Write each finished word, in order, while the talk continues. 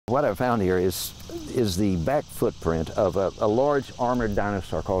What I found here is the back footprint of a large armored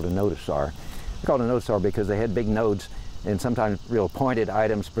dinosaur called a nodosaur. They're called a nodosaur because they had big nodes and sometimes real pointed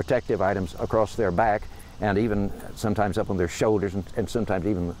items, protective items across their back, and even sometimes up on their shoulders, and sometimes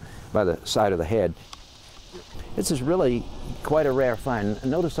even by the side of the head. This is really quite a rare find.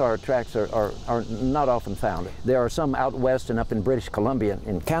 Nodosaur tracks are not often found. There are some out west and up in British Columbia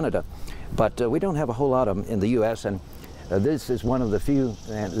in Canada, but we don't have a whole lot of them in the U.S., and this is one of the few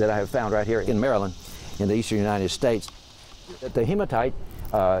that I have found right here in Maryland in the eastern United States. The hematite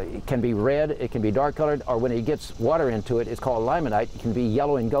can be red, it can be dark colored, or when it gets water into it, it's called limonite. It can be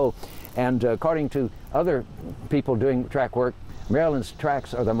yellow and gold. And according to other people doing track work, Maryland's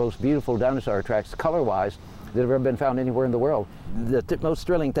tracks are the most beautiful dinosaur tracks, color-wise, that have ever been found anywhere in the world. The most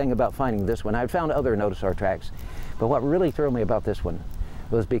thrilling thing about finding this one, I've found other nodosaur tracks, but what really thrilled me about this one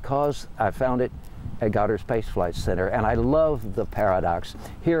was because I found it at Goddard Space Flight Center, and I love the paradox.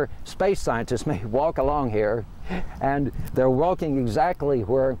 Here, space scientists may walk along here, and they're walking exactly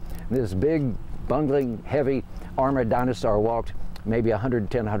where this big, bungling, heavy, armored dinosaur walked maybe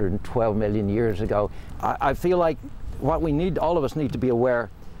 110, 112 million years ago. I feel like what we need, all of us need to be aware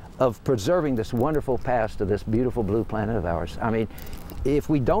of preserving this wonderful past of this beautiful blue planet of ours. I mean, if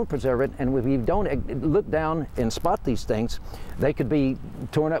we don't preserve it and if we don't look down and spot these things, they could be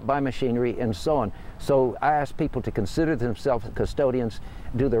torn up by machinery and so on. So I ask people to consider themselves custodians,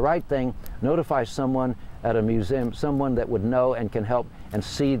 do the right thing, notify someone at a museum, someone that would know and can help, and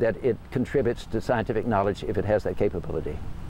see that it contributes to scientific knowledge if it has that capability.